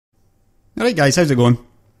Alright guys, how's it going?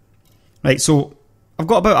 Right, so I've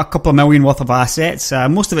got about a couple of million worth of assets.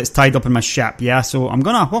 Most of it's tied up in my ship, yeah, so what I'm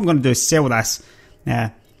gonna do is sell this.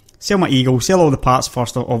 Sell my Eagle, sell all the parts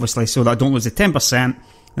first obviously so that I don't lose the 10%. And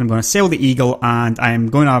I'm gonna sell the Eagle and I'm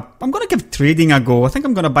gonna give trading a go. I think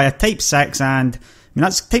I'm gonna buy a Type 6 and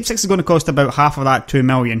that's Type 6 is gonna cost about half of that 2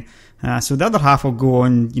 million. So the other half will go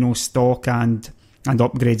on, stock and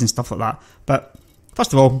upgrades and stuff like that. But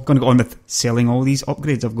first of all, I'm gonna go on with selling all these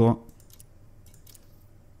upgrades I've got.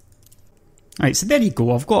 Right, so there you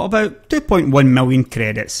go, I've got about 2.1 million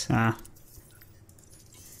credits. To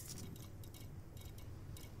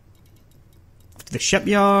the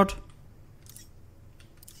shipyard.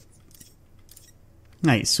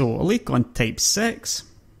 Right, so a leak on Type 6.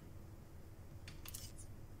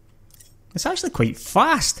 It's actually quite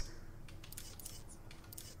fast.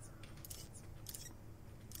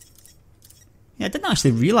 Yeah, I didn't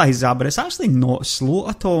actually realise that, but it's actually not slow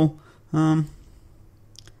at all.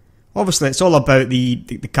 Obviously, it's all about the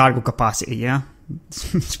cargo capacity, yeah?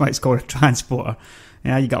 That's why it's called a transporter.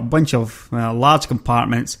 Yeah, you got a bunch of large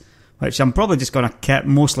compartments, which I'm probably just going to keep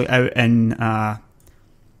mostly out in... I'll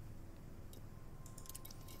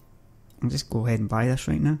just go ahead and buy this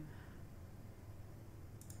right now.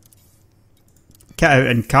 Keep out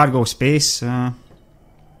in cargo space. I'm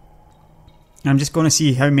just going to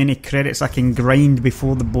see how many credits I can grind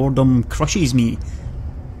before the boredom crushes me.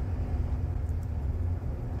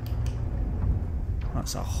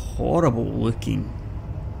 That's a horrible looking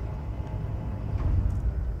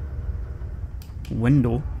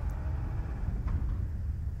window.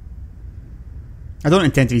 I don't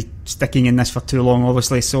intend to be sticking in this for too long,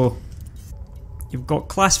 obviously, so you've got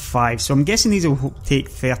class 5, so I'm guessing these will take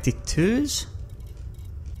 32s.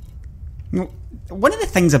 One of the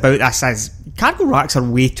things about this is cargo racks are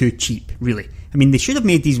way too cheap, really. I mean, they should have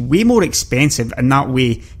made these way more expensive, and that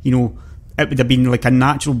way, it would have been like a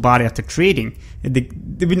natural barrier to trading. They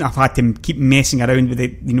wouldn't have had to keep messing around with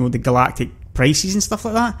the galactic prices and stuff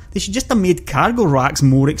like that. They should just have made cargo racks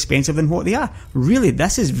more expensive than what they are. Really,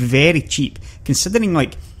 this is very cheap, considering I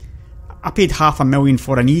paid $500,000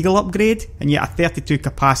 for an Eagle upgrade, and yet a 32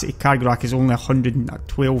 capacity cargo rack is only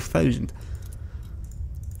 112,000.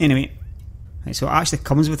 Anyway, right, so it actually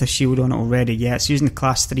comes with a shield on it already. Yeah, it's using the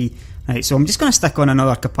class 3. Right, so I'm just going to stick on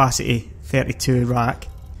another capacity 32 rack.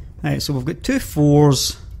 Right, so we've got 2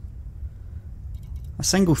 4s, a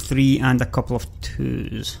single 3 and a couple of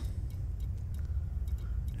 2s.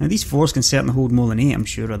 Now these 4s can certainly hold more than 8, I'm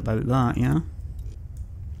sure about that, yeah.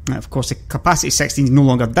 Now, of course the capacity 16 is no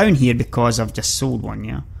longer down here because I've just sold one,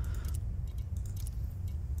 yeah.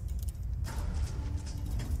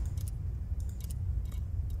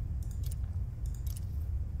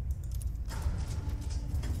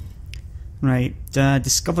 Right,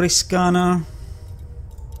 discovery scanner.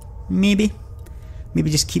 Maybe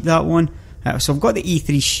just keep that one. So I've got the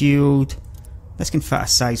E3 shield. This can fit a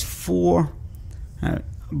size 4.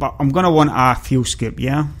 But I'm going to want a fuel scoop,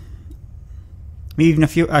 yeah? Maybe even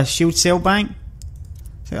a shield cell bank.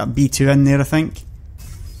 So that B2 in there, I think.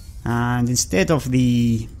 And instead of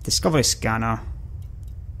the discovery scanner,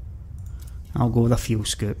 I'll go with a fuel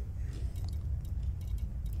scoop.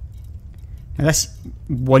 Now this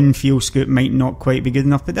one fuel scoop might not quite be good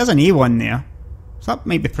enough, but there's an A1 there. So that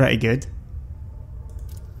might be pretty good.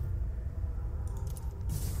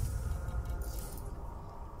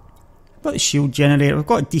 I've got the shield generator, we've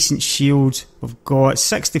got a decent shield, we've got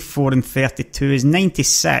 64 and 32 is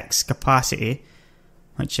 96 capacity,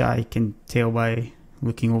 which I can tell by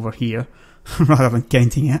looking over here, rather than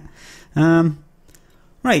counting it.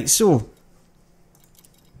 Right, so,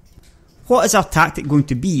 what is our tactic going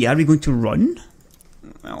to be? Are we going to run?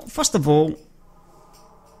 Well, first of all,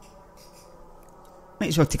 might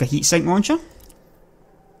as well take a heatsink launcher.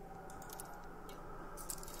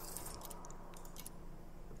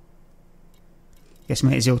 Guess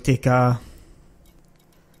might as well take a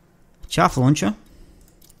chaff launcher.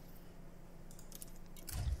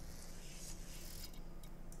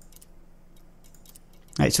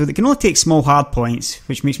 Right, so they can only take small hard points,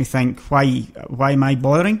 which makes me think, why am I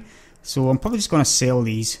bothering? So I'm probably just going to sell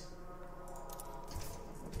these.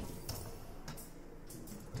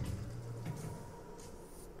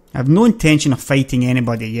 I have no intention of fighting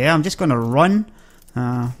anybody, yeah? I'm just going to run.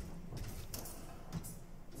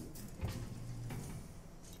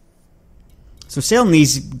 So selling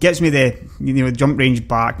these gives me the jump range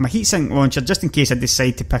back. My heatsink launcher, just in case I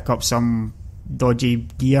decide to pick up some dodgy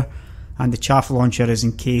gear. And the chaff launcher is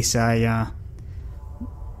in case some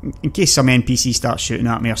NPC starts shooting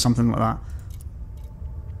at me or something like that.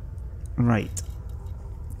 Right.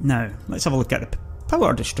 Now, let's have a look at the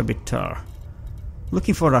power distributor.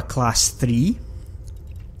 Looking for a class 3.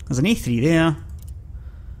 There's an A3 there.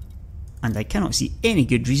 And I cannot see any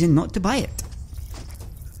good reason not to buy it.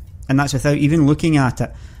 And that's without even looking at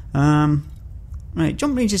it. Right,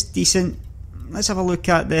 jump range is decent. Let's have a look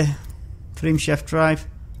at the frame shift drive.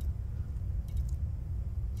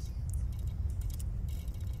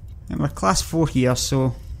 And we're class 4 here,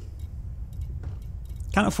 so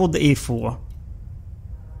can't afford the A4.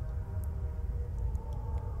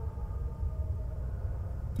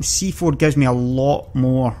 The C4 gives me a lot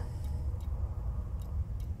more.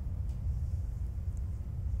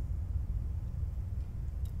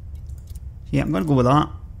 Yeah, I'm going to go with that.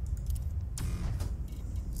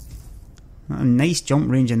 A nice jump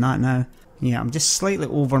range in that now. Yeah, I'm just slightly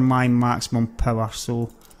over my maximum power, so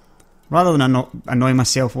rather than annoy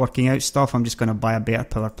myself working out stuff, I'm just going to buy a better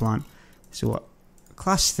power plant. So,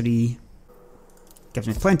 class 3 gives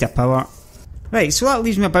me plenty of power. Right, so that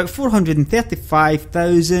leaves me about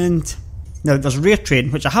 435,000. Now, there's rare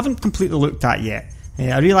trade, which I haven't completely looked at yet.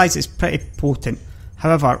 I realise it's pretty potent.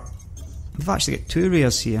 However, we've actually got 2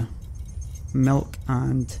 rares here. Milk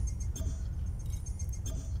and...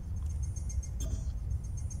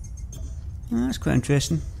 Oh, that's quite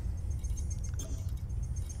interesting.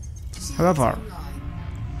 However,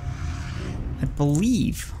 I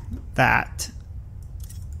believe that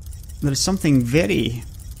there is something very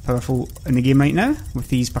powerful in the game right now with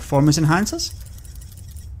these performance enhancers.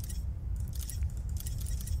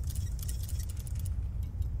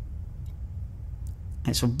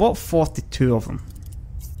 Right, so I've bought 42 of them.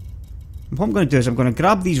 And what I'm going to do is I'm going to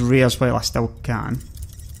grab these rares while I still can.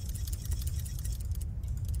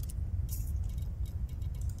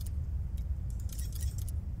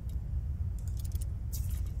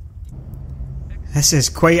 This is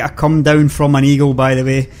quite a come down from an eagle, by the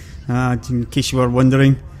way, in case you were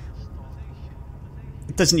wondering.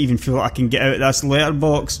 It doesn't even feel like I can get out of this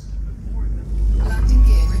letterbox. Landing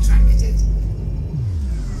gear retracted.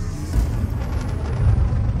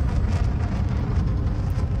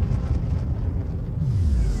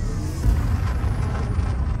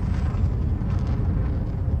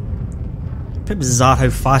 Pretty bizarre how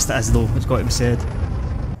fast it is though, it's got to be said.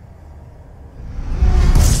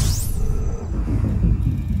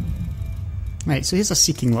 Right, so here's a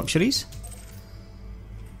Seeking Luxuries.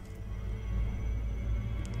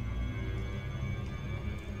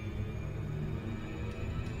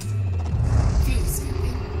 Fuel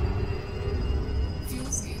scooping. Fuel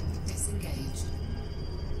scoop disengaged.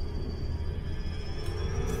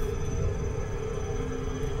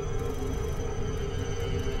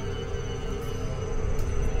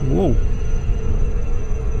 Whoa.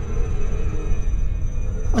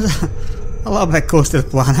 That was a little bit close to the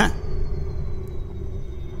planet.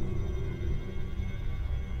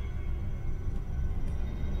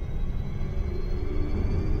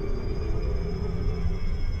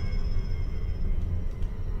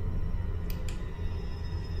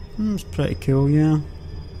 It's pretty cool, yeah.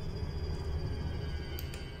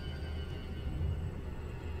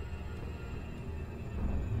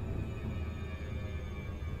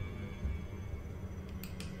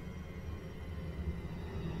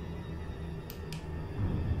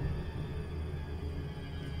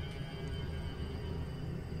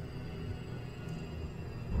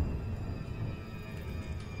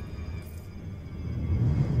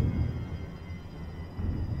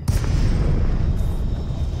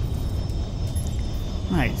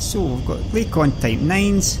 Right, so we've got Lakon Type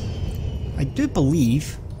 9s. I do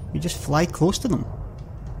believe we just fly close to them.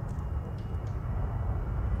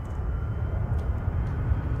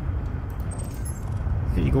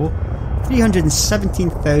 There you go.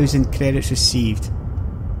 317,000 credits received.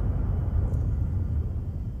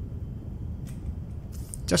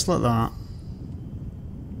 Just like that.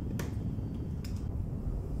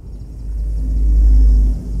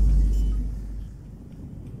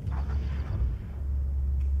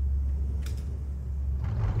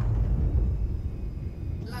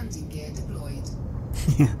 Landing gear deployed.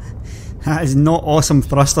 That is not awesome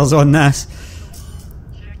thrusters on this.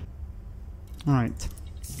 Alright.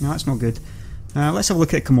 No, that's not good. Let's have a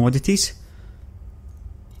look at commodities.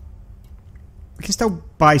 We can still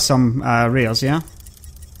buy some rares, yeah?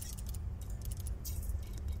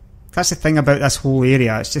 That's the thing about this whole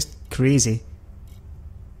area, it's just crazy.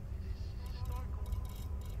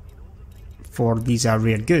 For these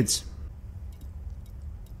rare goods.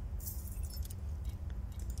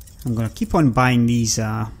 I'm going to keep on buying these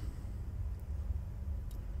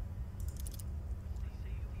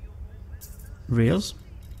rares.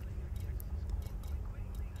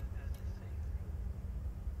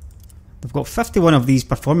 They've got 51 of these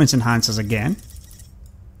performance enhancers again.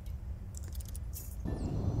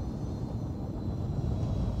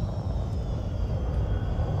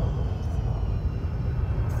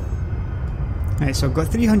 Right, so I've got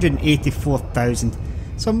 384,000.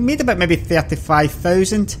 So I made about maybe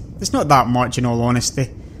 35,000. It's not that much in all honesty.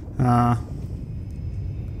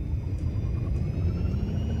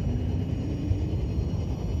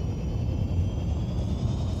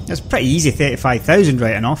 It's pretty easy, 35,000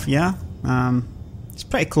 right enough, yeah. It's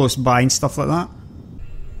pretty close by and stuff like that.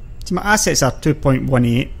 So my assets are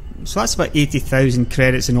 2.18, so that's about 80,000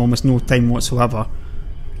 credits in almost no time whatsoever.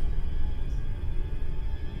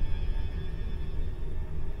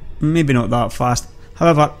 Maybe not that fast.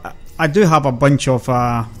 However, I do have a bunch of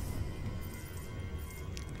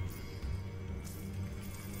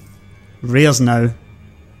rares now,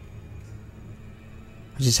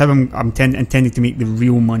 which is how I'm intending to make the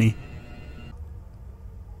real money.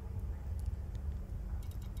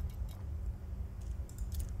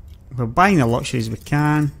 We're buying the luxuries we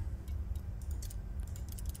can.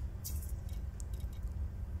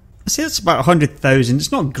 I say it's about 100,000.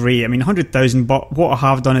 It's not great. I mean, 100,000, but what I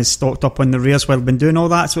have done is stocked up on the rares while I've been doing all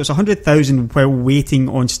that. So it's 100,000 while waiting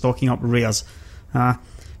on stocking up rares. Can't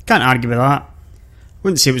argue with that.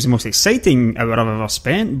 Wouldn't say it was the most exciting hour I've ever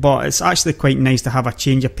spent, but it's actually quite nice to have a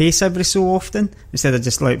change of pace every so often instead of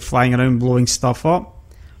just like flying around blowing stuff up.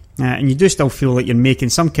 And you do still feel like you're making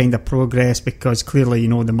some kind of progress because clearly, you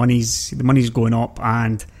know, the money's going up,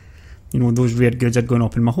 and you know those rare goods are going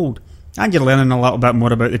up in my hold, and you're learning a little bit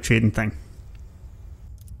more about the trading thing.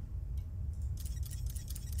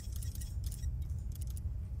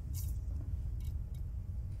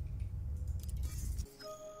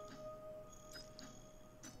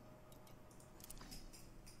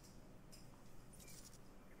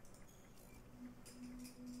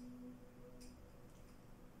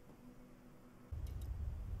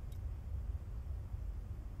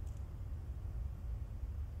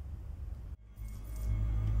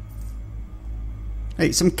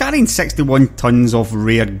 Right, so I'm carrying 61 tons of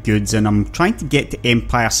rare goods and I'm trying to get to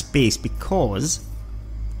Empire Space because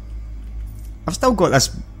I've still got this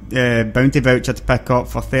bounty voucher to pick up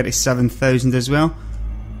for 37,000 as well.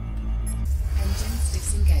 Engines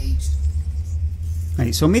disengaged.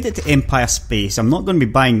 Right, so I made it to Empire Space. I'm not going to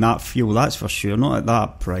be buying that fuel, that's for sure, not at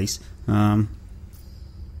that price.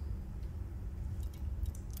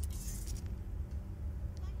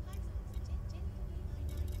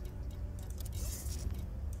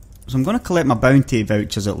 So I'm going to collect my bounty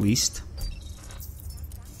vouchers at least.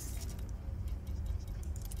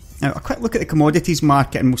 Now, a quick look at the commodities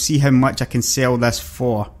market and we'll see how much I can sell this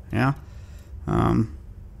for. Yeah.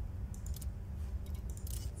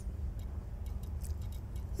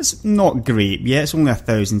 It's not great. Yeah, it's only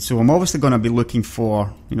 1,000. So I'm obviously going to be looking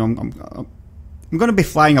for, you know, I'm going to be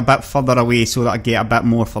flying a bit further away so that I get a bit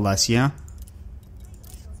more for this. Yeah.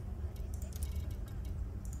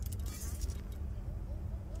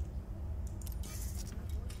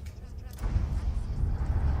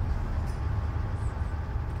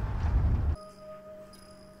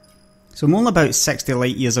 So I'm only about 60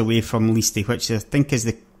 light years away from Leasty, which I think is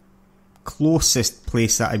the closest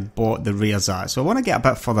place that I bought the rares at. So I want to get a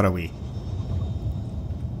bit further away.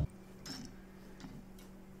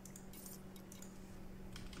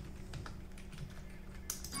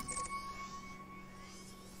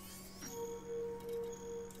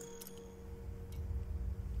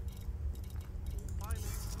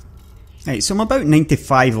 Right, so I'm about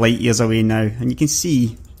 95 light years away now, and you can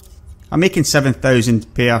see I'm making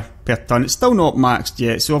 7,000 per ton. It's still not maxed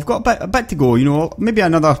yet, so I've got a bit to go, you know, maybe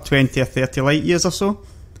another 20 or 30 light years or so.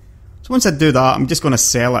 So once I do that, I'm just going to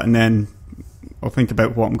sell it and then I'll think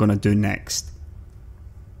about what I'm going to do next.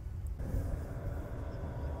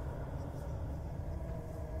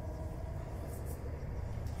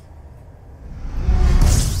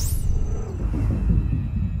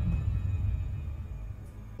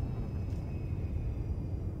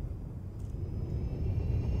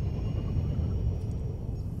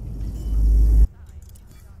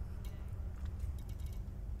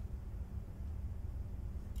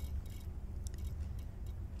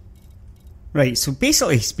 Right, so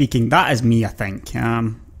basically speaking, that is me, I think.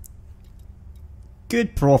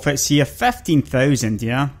 Good profits here, 15,000,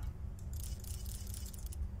 yeah?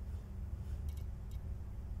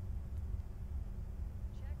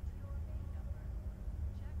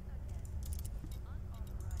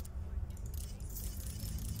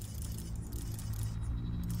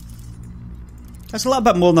 That's a little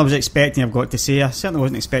bit more than I was expecting, I've got to say. I certainly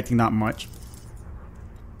wasn't expecting that much.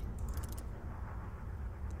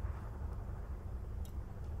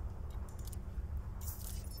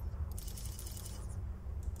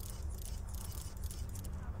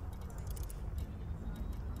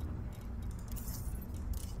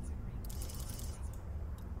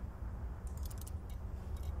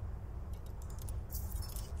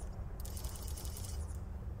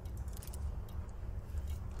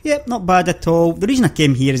 Yep, not bad at all. The reason I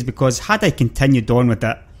came here is because had I continued on with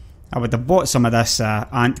it, I would have bought some of this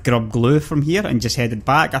ant grub glue from here and just headed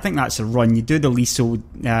back. I think that's a run. You do the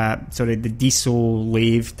the diesel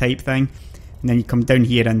lathe type thing, and then you come down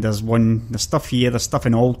here and there's stuff here, there's stuff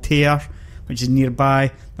in Altair, which is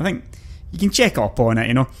nearby. I think you can check up on it,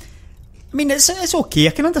 you know. I mean, it's okay.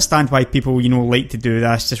 I can understand why people, you know, like to do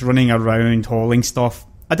this, just running around hauling stuff.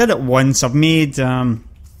 I did it once. I've made.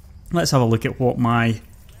 Let's have a look at what my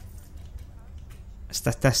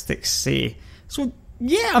statistics say. So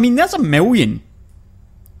yeah, I mean, there's 1 million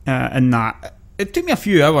in that. It took me a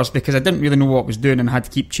few hours because I didn't really know what I was doing and I had to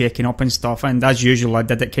keep checking up and stuff. And as usual, I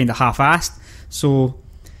did it kind of half-assed. So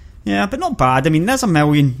yeah, but not bad. I mean, there's 1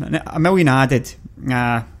 million added.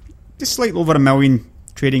 Just slightly over 1 million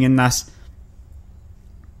trading in this.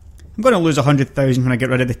 I'm going to lose 100,000 when I get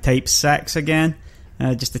rid of the Type 6 again,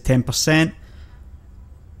 just the 10%.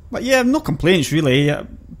 But yeah, no complaints really.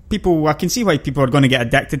 I can see why people are going to get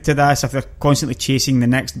addicted to this if they're constantly chasing the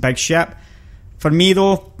next big ship. For me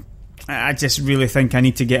though, I just really think I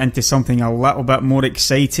need to get into something a little bit more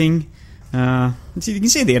exciting. See, you can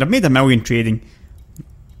see there, I've made 1 million trading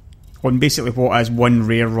on basically what is one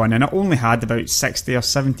rare run, and it only had about 60 or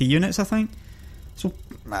 70 units, I think. So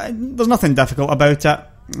there's nothing difficult about it.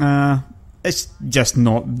 It's just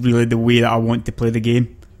not really the way that I want to play the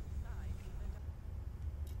game.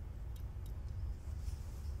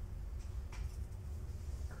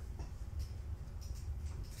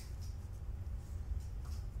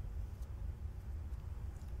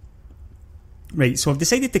 Right, so I've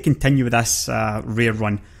decided to continue with this rare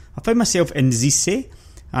run. I found myself in Zisse,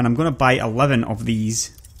 and I'm going to buy 11 of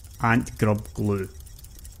these ant grub glue.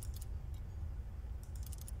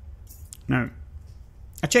 Now,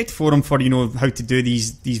 I checked forum for, you know, how to do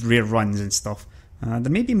these rare runs and stuff. There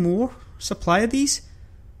may be more supply of these.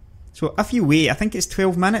 So if you wait, I think it's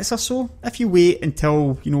 12 minutes or so. If you wait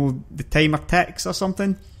until, you know, the timer ticks or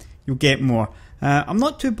something, you'll get more. I'm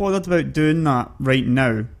not too bothered about doing that right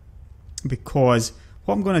now, because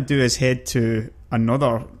what I'm going to do is head to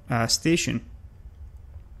another station.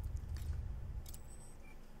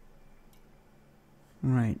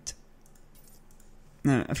 Right.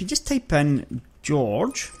 Now, if you just type in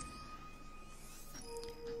George,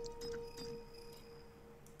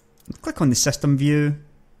 click on the system view,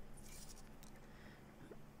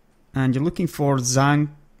 and you're looking for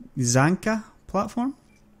Zamka platform.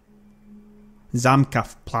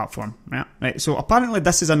 Zamka platform, yeah, right. So apparently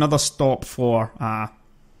this is another stop for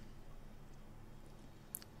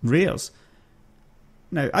rares.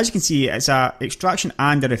 Now, as you can see, it's a extraction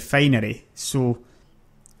and a refinery, so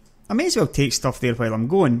I may as well take stuff there while I'm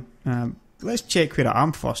going. Let's check where I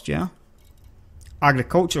am first, yeah.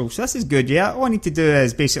 Agricultural, so this is good, yeah. All I need to do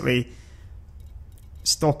is basically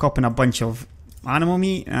stock up on a bunch of animal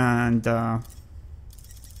meat and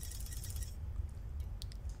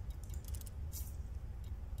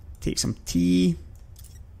take some tea.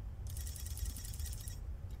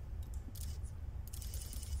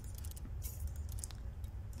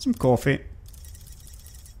 Some coffee.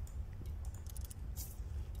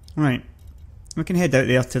 Right. We can head out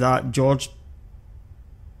there to that George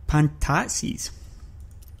Pantatsi's.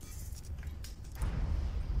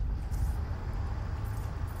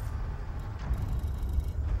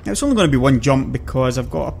 Now it's only going to be one jump because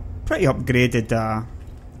I've got a pretty upgraded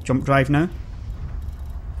jump drive now.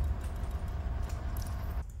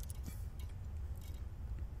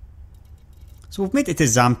 So we've made it to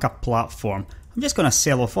Zamka platform. I'm just going to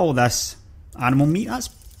sell off all this animal meat. That's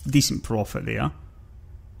decent profit there.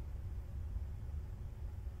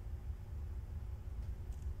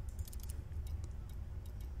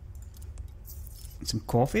 Some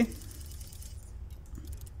coffee.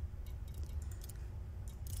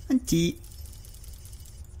 And tea.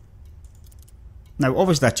 Now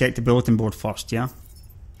obviously I checked the bulletin board first, yeah?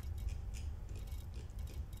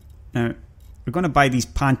 Now we're going to buy these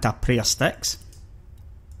Panta prayer sticks.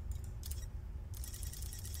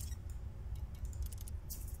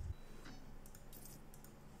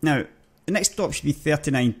 Now, the next stop should be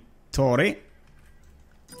 39 Torre.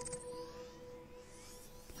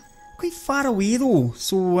 Quite far away though,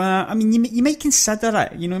 so I mean you might consider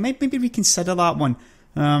it, you know, maybe reconsider that one.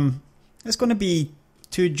 It's going to be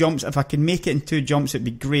 2 jumps. If I can make it in 2 jumps it'd be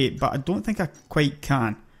great, but I don't think I quite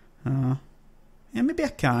can. Yeah, maybe I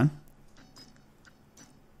can.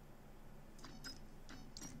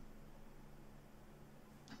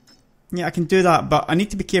 Yeah, I can do that, but I need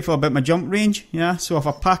to be careful about my jump range, yeah? So if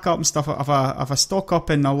I pack up and stuff, if I stock up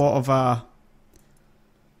in a lot of,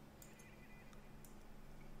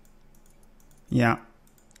 yeah,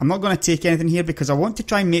 I'm not going to take anything here because I want to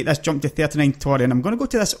try and make this jump to 39 Tori, and I'm going to go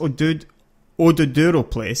to this Ododuro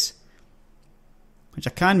place, which I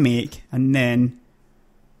can make, and then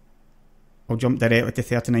I'll jump directly to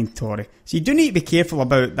 39 Tori. So you do need to be careful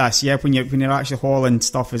about this, yeah, when you're actually hauling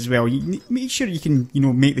stuff as well. You make sure you can,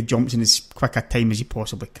 make the jumps in as quick a time as you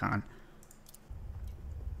possibly can.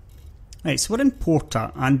 Right, so we're in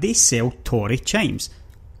Porta, and they sell Tori chimes.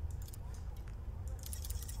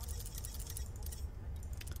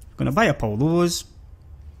 I'm going to buy up all those.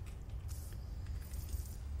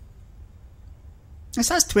 This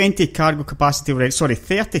has 20 cargo capacity already, sorry,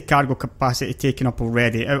 30 cargo capacity taken up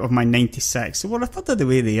already out of my 96. So we're a third of the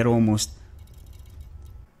way there almost.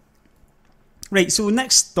 Right, so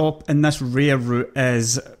next stop in this rare route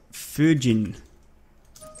is Fujin,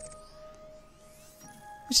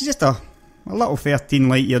 which is just a little 13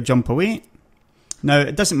 light year jump away. Now,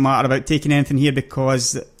 it doesn't matter about taking anything here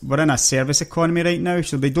because we're in a service economy right now,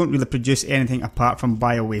 so they don't really produce anything apart from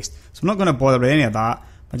bio-waste. So I'm not going to bother with any of that.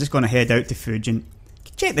 I'm just going to head out to Fujin.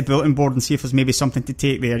 Check the bulletin board and see if there's maybe something to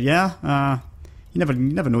take there, yeah? You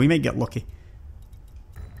never know, you might get lucky.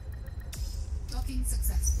 Docking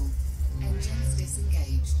successful. Engines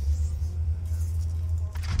disengaged.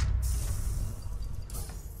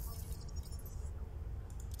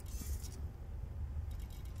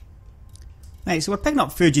 Right, so we're picking up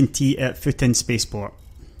Fujin Tea at Futin Spaceport.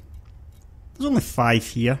 There's only 5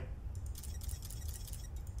 here.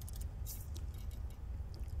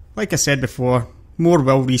 Like I said before, more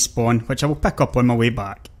will respawn, which I will pick up on my way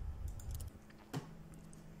back.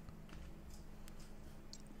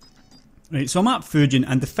 Right, so I'm at Fujin,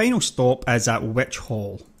 and the final stop is at Witch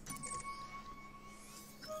Hall.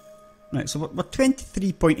 Right, so we're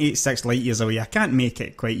 23.86 light years away. I can't make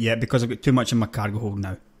it quite yet because I've got too much in my cargo hold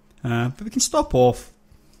now. But we can stop off,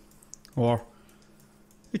 or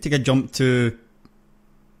we take a jump to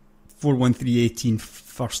 41318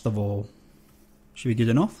 first of all. Should be good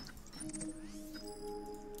enough.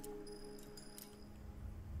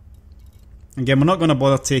 Again, we're not going to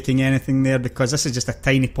bother taking anything there because this is just a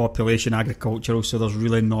tiny population agricultural, so there's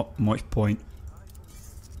really not much point.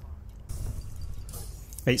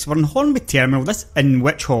 Right, so we're in Hornby Terminal, this in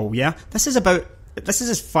Witch Hall, yeah? This is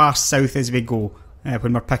as far south as we go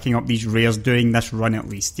when we're picking up these rares, doing this run at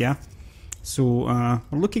least, yeah? So,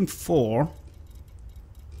 we're looking for...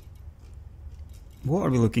 What are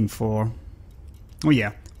we looking for? Oh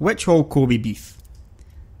yeah, Witch Hall Kobe beef.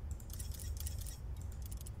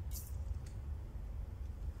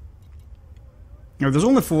 Now there's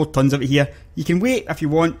only 4 tons of it here. You can wait if you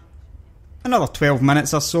want another 12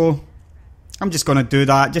 minutes or so. I'm just going to do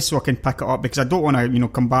that just so I can pick it up because I don't want to,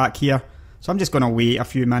 come back here. So I'm just going to wait a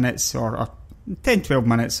few minutes or 10-12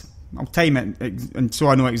 minutes. I'll time it and so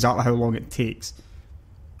I know exactly how long it takes.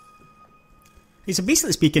 Okay, so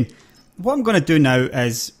basically speaking, what I'm going to do now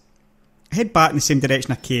is head back in the same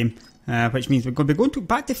direction I came, which means we're going to be going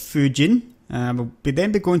back to Fujin. We'll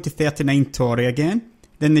then be going to 39 Tori again.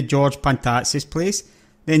 Then the George Pantatzis place,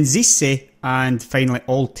 then Zisse, and finally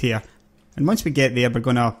Altair. And once we get there, we're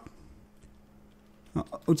going to...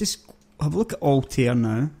 I'll just have a look at Altair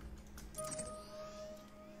now.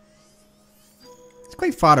 It's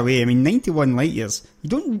quite far away, 91 light years.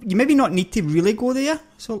 You maybe not need to really go there,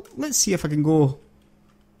 so let's see if I can go...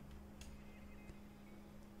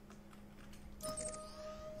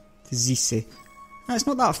 to Zisse. It's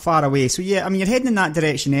not that far away, so yeah, you're heading in that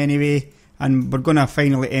direction anyway. And we're going to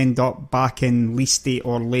finally end up back in Liste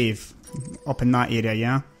or Lave, up in that area,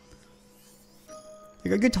 yeah?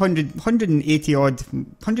 Like a good 180 odd,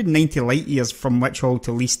 190 light years from Witch Hall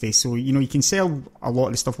to Liste, so you can sell a lot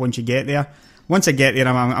of the stuff once you get there. Once I get there,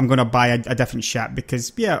 I'm going to buy a different ship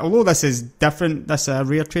because, yeah, although this is different, this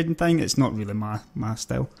rare trading thing, it's not really my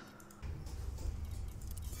style.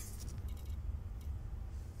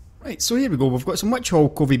 Right, so here we go, we've got some Witch Hall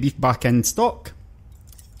Kobe beef back in stock.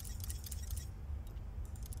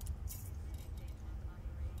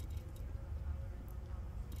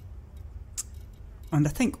 And I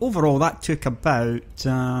think overall that took about,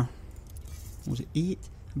 what was it, 8?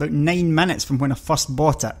 About 9 minutes from when I first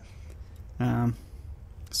bought it.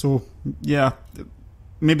 So, yeah,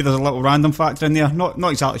 maybe there's a little random factor in there, not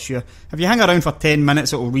exactly sure. If you hang around for 10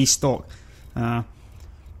 minutes, it will restock. It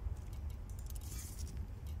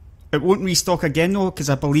won't restock again though, because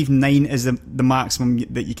I believe 9 is the maximum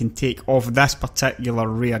that you can take of this particular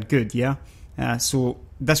rare good, yeah? So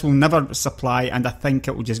this will never supply, and I think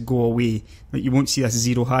it will just go away. Like, you won't see this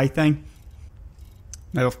 0 high thing.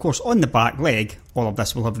 Now, of course, on the back leg, all of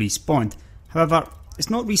this will have respawned. However,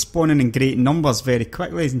 it's not respawning in great numbers very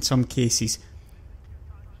quickly in some cases.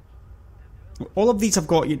 All of these have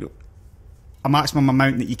got, a maximum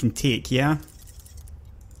amount that you can take, yeah?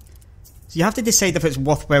 So you have to decide if it's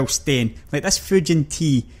worthwhile staying. Like this Fujian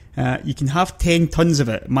tea, you can have 10 tons of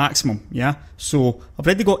it maximum, yeah? So I've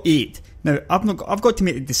already got 8. Now I've got to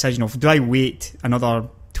make the decision of, do I wait another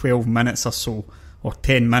 12 minutes or so, or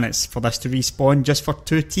 10 minutes for this to respawn just for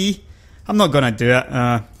 2 tea? I'm not going to do it.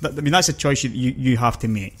 I mean, that's a choice you have to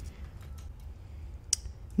make.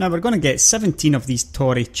 Now we're going to get 17 of these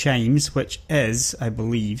Torii chimes, which is, I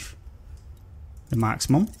believe, the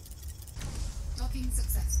maximum. Docking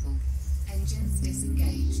successful. Engines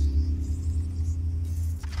disengaged.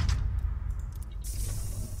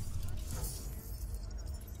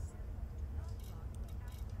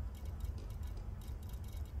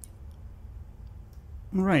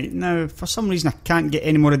 Right, now for some reason I can't get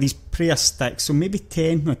any more of these prayer sticks, so maybe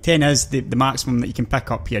 10. No, 10 is the maximum that you can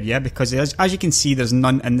pick up here, yeah? Because as you can see, there's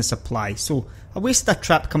none in the supply. So I wasted a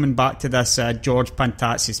trip coming back to this George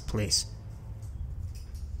Pantatsi's place.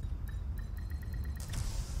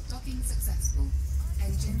 Docking successful.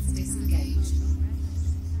 Engines disengaged.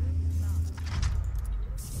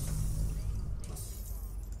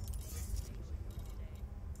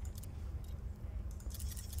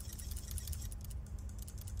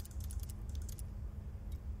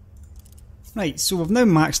 Right, so we've now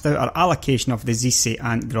maxed out our allocation of the Zise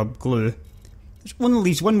Ant Grub glue. Which only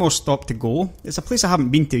leaves one more stop to go. It's a place I haven't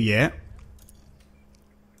been to yet.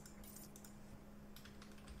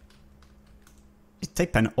 Just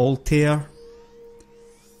type in Altair.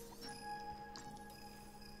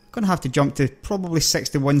 Gonna have to jump to probably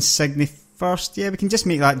 61 Cygni first. Yeah, we can just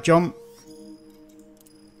make that jump.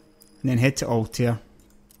 And then head to Altair.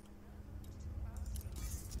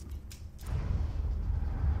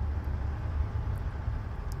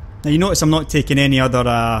 Now you notice I'm not taking any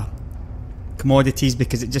other commodities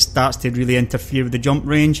because it just starts to really interfere with the jump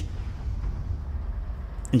range.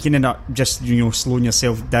 And you can end up just, slowing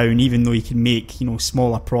yourself down, even though you can make,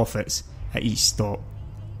 smaller profits at each stop.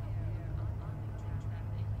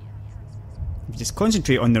 You just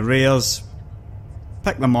concentrate on the rares,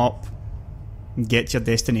 pick them up, and get to your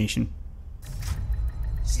destination.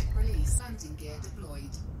 Ship release. Landing gear deployed.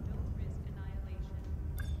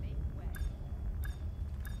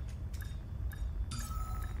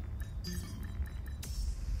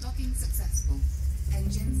 Docking successful.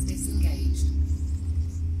 Engines disengaged.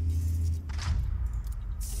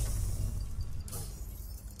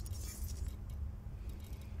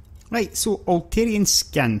 Right, so Altarian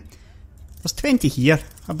skin. There's 20 here.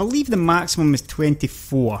 I believe the maximum is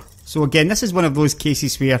 24. So again, this is one of those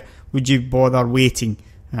cases where would you bother waiting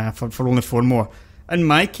for only 4 more. In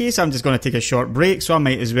my case, I'm just going to take a short break, so I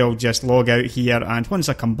might as well just log out here, and once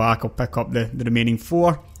I come back I'll pick up the remaining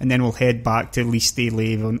 4, and then we'll head back to Liste,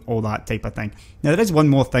 Lave and all that type of thing. Now there is one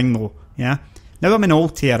more thing though, yeah? Now I'm in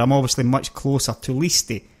Altair, I'm obviously much closer to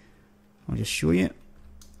Liste. I'll just show you.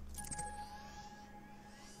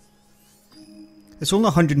 It's only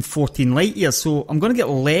 114 light years, so I'm going to get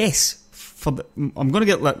less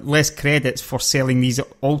less credits for selling these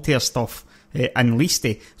Altair stuff in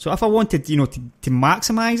Liste. So if I wanted, to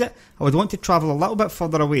maximise it, I would want to travel a little bit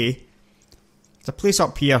further away. There's a place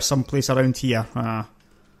up here, some place around here, that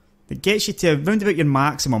gets you to round about your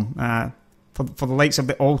maximum for the likes of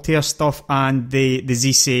the Altair stuff and the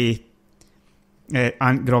Zise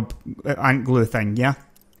ant glue thing, yeah.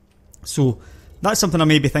 So that's something I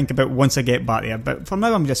maybe think about once I get back there. But for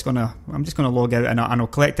now, I'm just gonna log out and I'll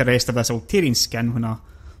collect the rest of this Altarian skin when I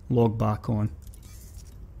log back on.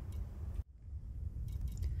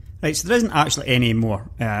 Right, so there isn't actually any more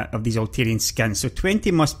of these Altarian skins, so 20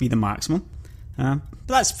 must be the maximum. But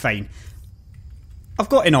that's fine. I've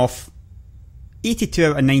got enough. 82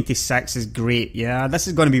 out of 96 is great, yeah. This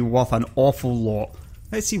is going to be worth an awful lot.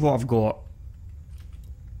 Let's see what I've got.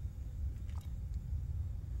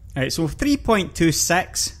 Right, so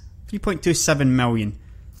 3.27 million.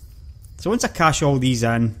 So once I cash all these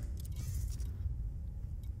in,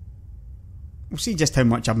 we'll see just how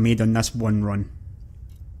much I've made on this one run.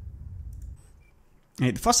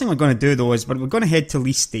 Right, the first thing we're going to do though is we're going to head to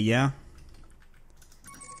Liste, yeah?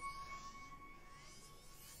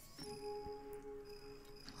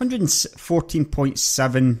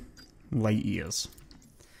 $114.7 light years.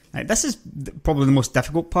 Right, this is probably the most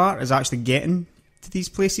difficult part, is actually getting to these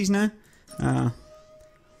places now. I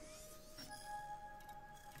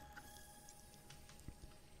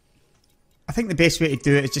think the best way to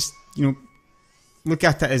do it is just, look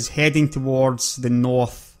at it as heading towards the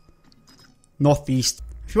northeast.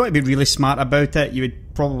 If you want to be really smart about it, you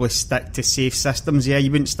would probably stick to safe systems, yeah.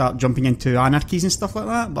 You wouldn't start jumping into anarchies and stuff like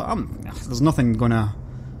that, but there's nothing gonna...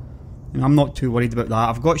 I'm not too worried about that.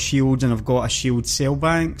 I've got shields and I've got a shield cell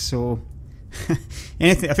bank, so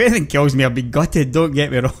If anything kills me, I'll be gutted. Don't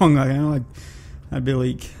get me wrong. I'd be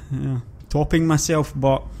like topping myself,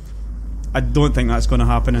 but I don't think that's going to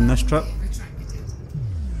happen in this trip.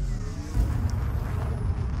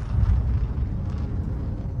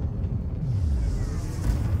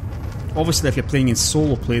 Obviously, if you're playing in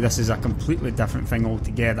solo play, this is a completely different thing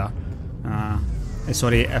altogether.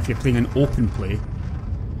 Sorry, if you're playing in open play,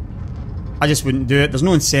 I just wouldn't do it. There's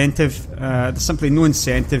no incentive. There's simply no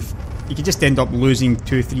incentive. You could just end up losing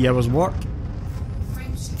 2-3 hours work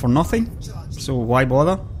for nothing. So why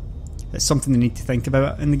bother? It's something they need to think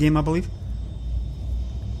about in the game, I believe.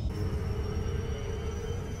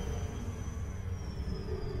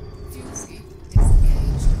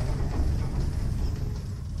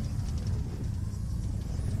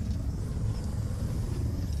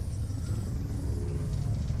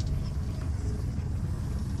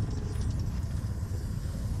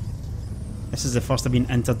 This is the first I've been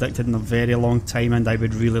interdicted in a very long time, and I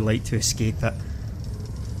would really like to escape it.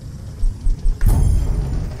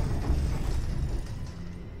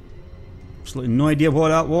 Absolutely no idea what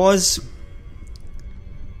that was.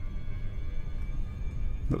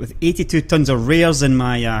 But with 82 tons of rares in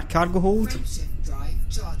my cargo hold,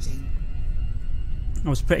 I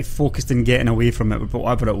was pretty focused in getting away from it,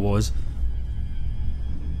 whatever it was.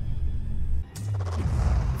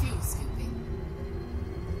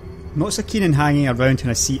 Not so keen on hanging around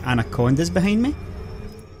when I see anacondas behind me.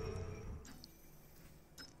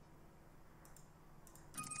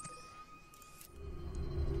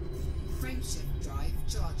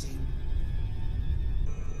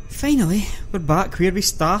 Finally, we're back where we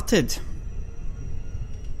started.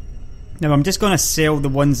 Now I'm just going to sell the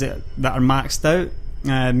ones that are maxed out.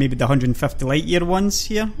 Maybe the 150 light year ones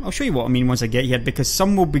here. I'll show you what I mean once I get here, because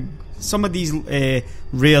some of these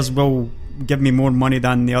rares will give me more money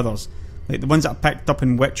than the others. Like the ones that I picked up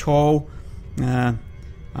in Witch Hall and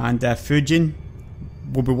Fujin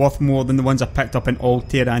will be worth more than the ones I picked up in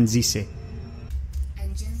Altair and Zise.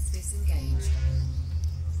 Engines disengaged.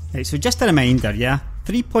 Right, so just a reminder, yeah,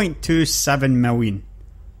 3.27 million.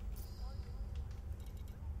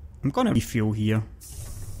 I'm gonna refuel here.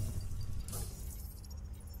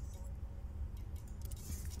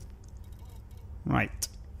 Right,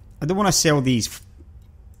 I don't want to sell these.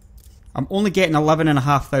 I'm only getting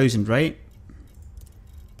 11,500, right?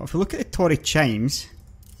 But if we look at the Tory Chimes,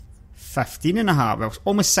 15.5, well,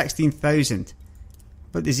 almost 16,000.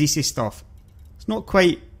 But the ZC stuff, it's not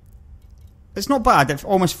quite, it's not bad, it's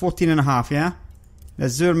almost 14.5, yeah? The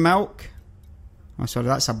Azure Milk, oh sorry,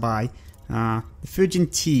 that's a buy. The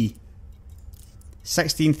Fujin Tea,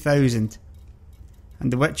 16,000.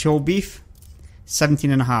 And the Witch Hall Beef,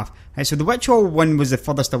 17.5. Right, so the Witch Hall one was the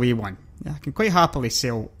furthest away one. Yeah, I can quite happily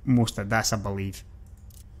sell most of this, I believe.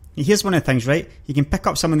 Here's one of the things, right? You can pick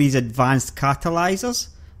up some of these advanced catalyzers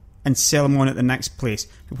and sell them on at the next place.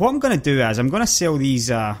 What I'm going to do is I'm going to sell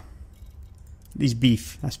these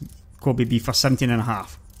beef, that's Kobe beef, for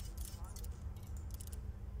 17.5.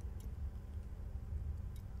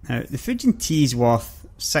 Now the Fujin Tea is worth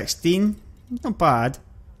 16. Not bad.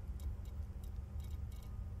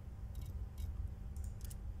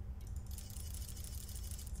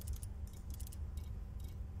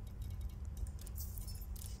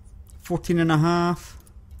 $14.5,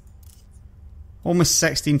 almost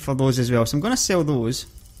 16 for those as well. So I'm going to sell those.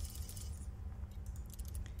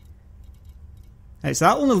 Right, so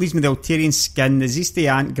that only leaves me the Altarian Skin, the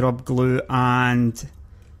Ziste Ant Grub Glue, and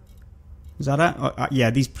is that it? Yeah,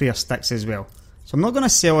 these prayer sticks as well. So I'm not going to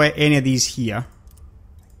sell any of these here,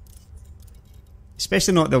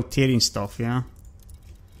 especially not the Altarian stuff. Yeah.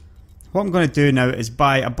 What I'm going to do now is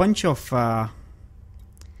buy a bunch of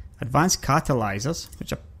advanced catalyzers,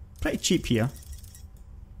 which are pretty cheap here.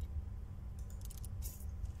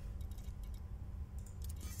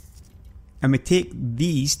 And we take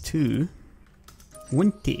these to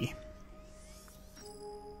 20.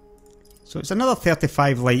 So it's another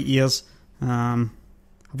 35 light years. I've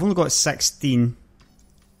only got 16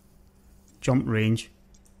 jump range.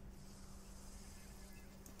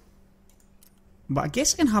 But I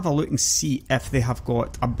guess I can have a look and see if they have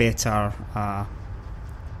got a better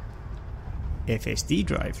FSD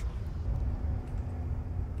drive.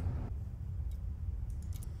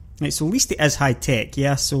 Right, so at least it is high tech,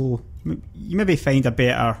 yeah, so you maybe find a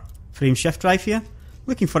better frame shift drive here.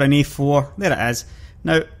 Looking for an A4, there it is.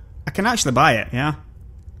 Now, I can actually buy it, yeah.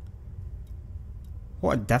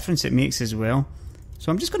 What a difference it makes as well.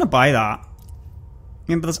 So I'm just going to buy that.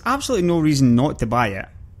 Remember, there's absolutely no reason not to buy it.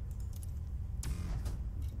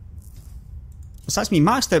 So that's me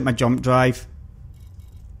maxed out my jump drive.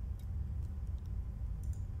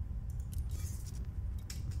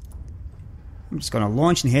 I'm just going to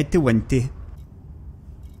launch and head to Winty.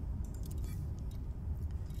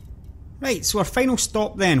 Right, so our final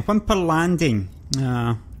stop then, Whimper Landing,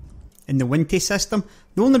 in the Winty system.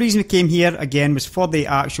 The only reason we came here again was for the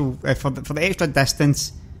actual, for the extra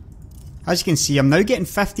distance. As you can see, I'm now getting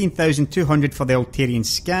 15,200 for the Altarian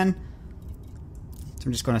skin. So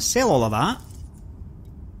I'm just going to sell all of that.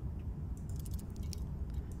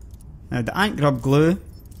 Now the Ant Grub Glue,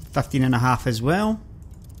 15.5 as well.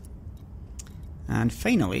 And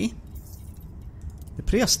finally, the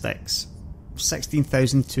Prayer Sticks,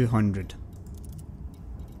 16,200.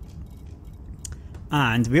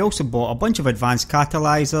 And we also bought a bunch of advanced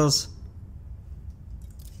catalyzers.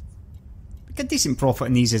 We got decent profit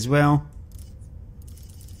in these as well.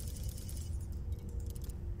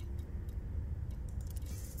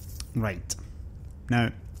 Right.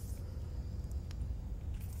 Now,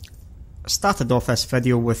 I started off this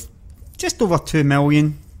video with just over 2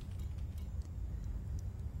 million.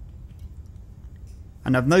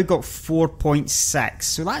 And I've now got 4.6.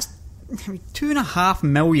 So that's 2.5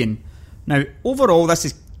 million. Now, overall, this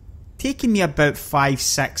is taking me about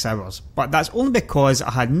 5-6 hours. But that's only because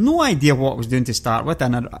I had no idea what I was doing to start with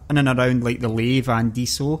in and around like the Lave and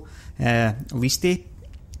Diso, Liste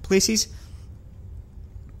places.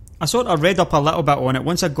 I sort of read up a little bit on it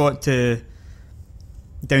once I got down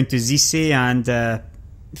to Zise and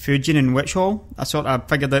Fujin and Witch Hall. I sort of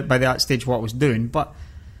figured out by that stage what I was doing. But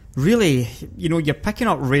really, you know, you're picking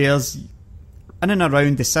up rares in and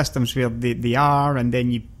around the systems where they are, and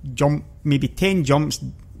then you jump maybe 10 jumps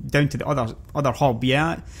down to the other hub.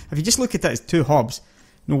 Yeah, if you just look at it as 2 hubs,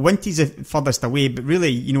 you know, Winty's the furthest away, but really,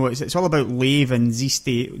 you know, it's all about Lave and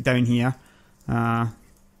Ziste down here.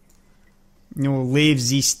 You know, Lave,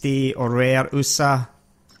 Ziste, Aurere, Usa.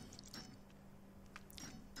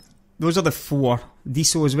 Those are the 4.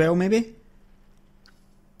 Diso as well, maybe?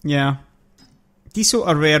 Yeah. Diso,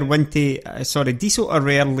 Aurere, Winty, Diso,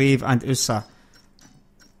 Aurere, Lave, and Usa.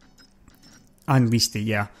 And Liste,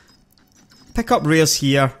 yeah. Pick up rares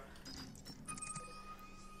here.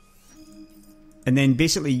 And then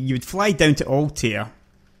basically you would fly down to Altair.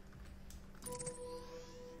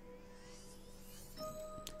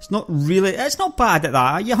 It's not bad at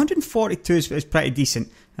that. 142 is pretty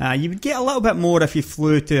decent. You would get a little bit more if you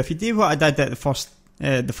if you do what I did at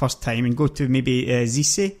the first time and go to maybe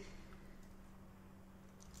Zise.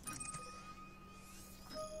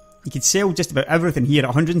 You could sell just about everything here at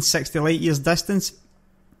 160 light years distance.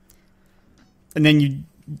 And then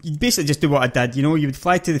you'd basically just do what I did, you know, you would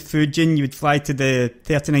fly to the Fujin, you would fly to the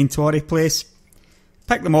 39 Tori place,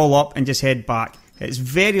 pick them all up and just head back. It's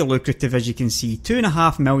very lucrative, as you can see.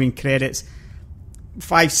 2.5 million credits,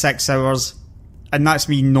 5-6 hours, and that's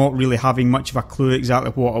me not really having much of a clue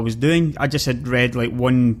exactly what I was doing. I just had read like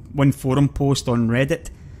one forum post on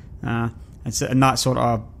Reddit, and that sort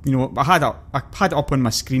of, you know, I had it up on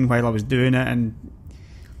my screen while I was doing it, and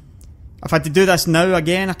if I had to do this now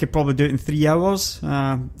again, I could probably do it in 3 hours.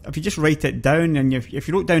 If you just write it down, and if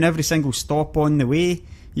you wrote down every single stop on the way,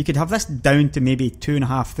 you could have this down to maybe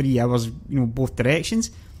 2.5-3 hours, you know, both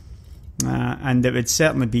directions, and it would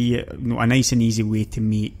certainly be, you know, a nice and easy way to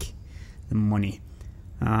make the money.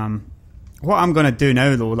 What I'm going to do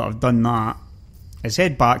now, though, that I've done that, is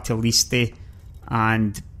head back to Liste,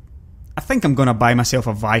 and I think I'm going to buy myself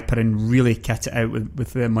a Viper and really kit it out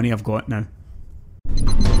with the money I've got now.